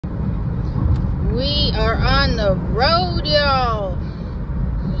We are on the road, y'all.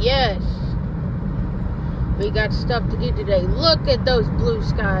 Yes. We got stuff to do today. Look at those blue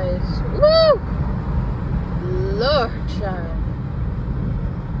skies. Woo! Lord, child.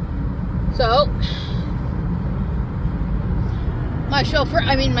 So, my chauffeur,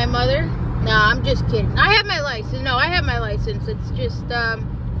 my mother. Nah, I'm just kidding. I have my license. No, I have my license. It's just, I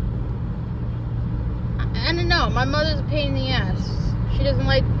don't know. My mother's a pain in the ass. She doesn't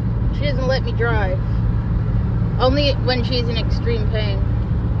let me drive. Only when she's in extreme pain.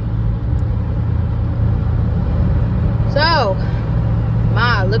 So,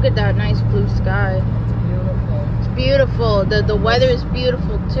 Ma, look at that nice blue sky. It's beautiful. It's beautiful. The weather is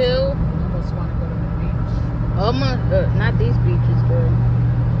beautiful too. I almost want to go to the beach. Almost, not these beaches, girl.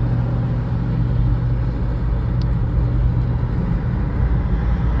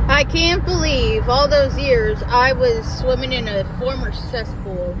 I can't believe all those years I was swimming in a former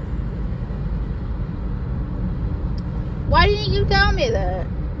cesspool. Why didn't you tell me that?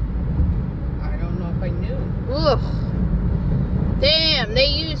 I don't know if I knew. Ugh. Damn, they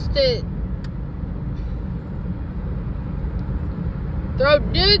used to throw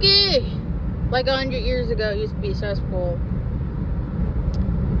doogie like 100 years ago. It used to be a cesspool.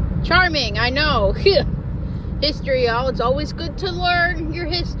 Charming, I know. History, y'all. It's always good to learn your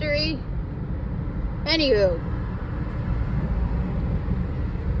history. Anywho.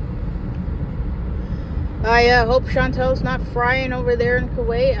 I hope Chantel's not frying over there in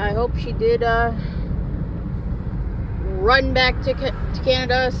Kuwait. I hope she did run back to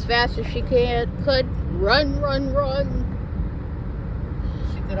Canada as fast as she could. Run.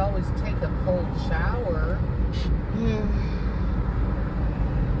 She could always take a cold shower.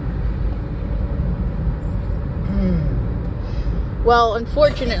 Well,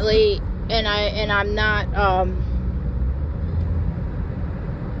 unfortunately, I'm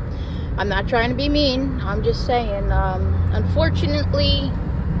not trying to be mean. I'm just saying, unfortunately,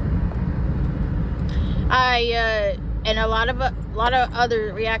 and a lot of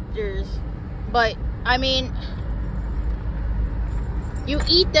other reactors, but you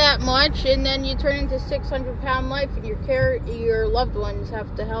eat that much and then you turn into 600-pound life, and your loved ones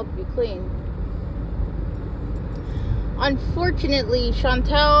have to help you clean. Unfortunately,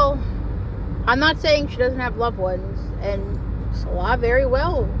 Chantel, I'm not saying she doesn't have loved ones, and Salah very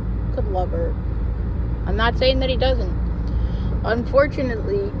well could love her. I'm not saying that he doesn't.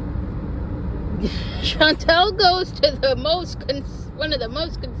 Unfortunately, Chantel goes to one of the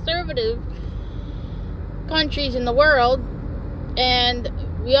most conservative countries in the world, and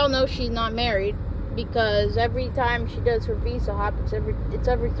we all know she's not married, because every time she does her visa hop, it's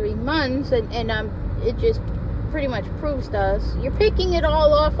every 3 months, and it just pretty much proves to us. You're picking it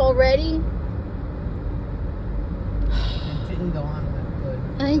all off already. It didn't go on that good.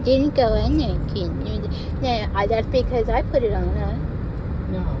 I didn't go on that. Yeah, that's because I put it on, huh?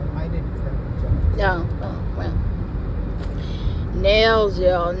 No, I didn't cut the job. No. Oh, well. Nails,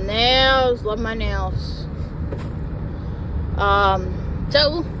 y'all. Nails. Love my nails.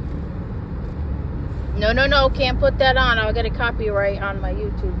 So. No. Can't put that on. I'll get a copyright on my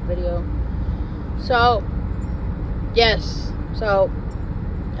YouTube video. So. Yes. So.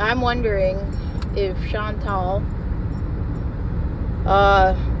 I'm wondering if Chantal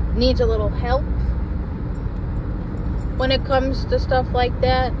needs a little help when it comes to stuff like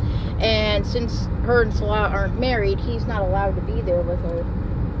that. And since her and Salah aren't married, he's not allowed to be there with her.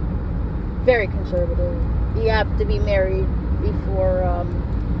 Very conservative. You have to be married before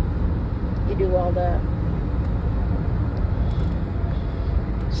you do all that.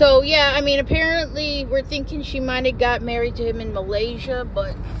 So yeah, apparently we're thinking she might have got married to him in Malaysia,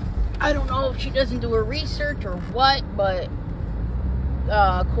 but I don't know if she doesn't do her research or what. But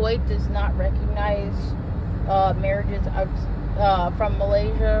Kuwait does not recognize marriages from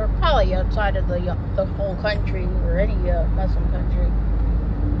Malaysia, or probably outside of the whole country, or any Muslim country.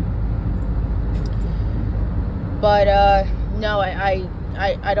 But no,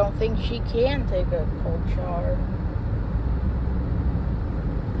 I don't think she can take a cold shower.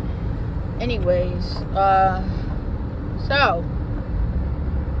 Anyways, so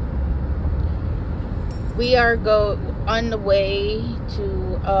we are on the way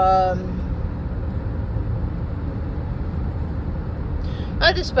to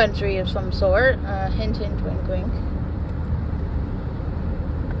a dispensary of some sort. Hint, hint, wink, wink.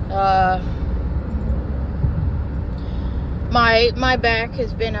 My back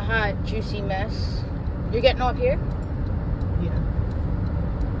has been a hot, juicy mess. You're getting off here? Yeah.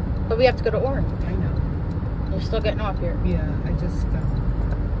 But we have to go to Orange. I know. You're still getting off here. Yeah, I just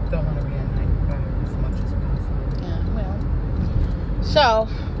don't want to be at 95 as much as possible. Yeah, well. So,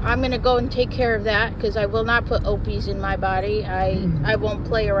 I'm gonna go and take care of that because I will not put opies in my body. I won't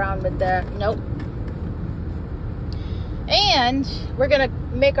play around with that. Nope. And we're gonna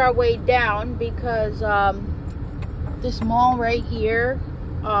make our way down because this mall right here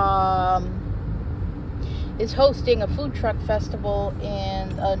is hosting a food truck festival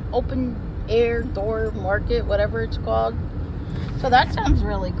and an open air door market, whatever it's called. So that sounds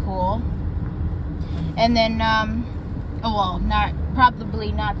really cool. And then well,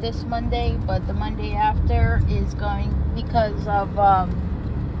 probably not this Monday, but the Monday after is going because of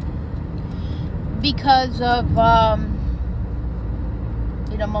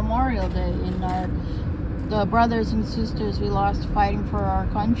you know, Memorial Day, and the brothers and sisters we lost fighting for our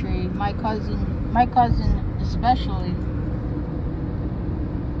country. My cousin especially.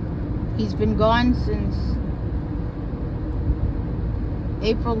 He's been gone since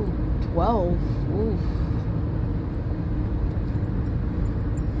April 12th. Oof.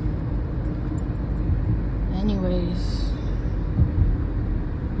 Anyways.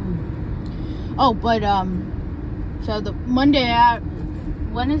 Oh, but so the Monday after,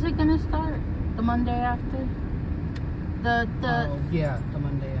 when is it gonna start? The Monday after? Oh, yeah, the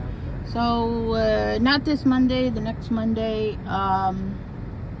Monday after. So not this Monday, the next Monday.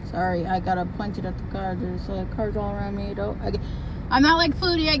 Sorry, I gotta point it at the car. There's cars all around me. I'm not like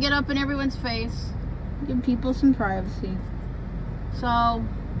Foodie. I get up in everyone's face. Give people some privacy. So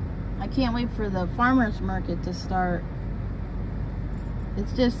I can't wait for the farmers market to start.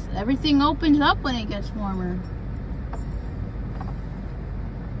 It's just everything opens up when it gets warmer.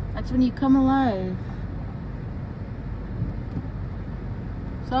 That's when you come alive.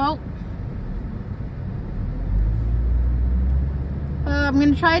 So I'm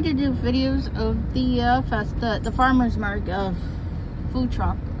gonna try to do videos of the farmers market, food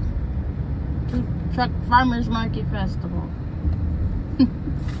truck farmers market festival.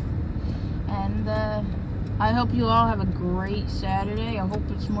 And I hope you all have a great Saturday. I hope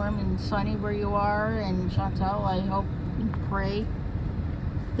it's warm and sunny where you are. And Chantel, I hope and pray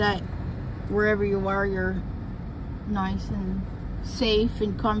that wherever you are, you're nice and safe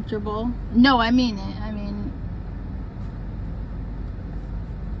and comfortable. No, I mean it. I mean,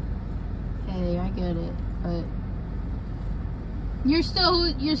 hey, I get it, but you're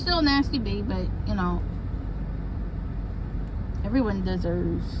still nasty, babe. But you know, everyone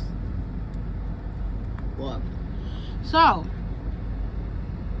deserves love. So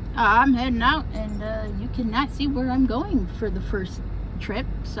I'm heading out, and you cannot see where I'm going for the first trip.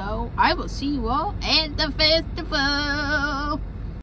 So I will see you all at the festival.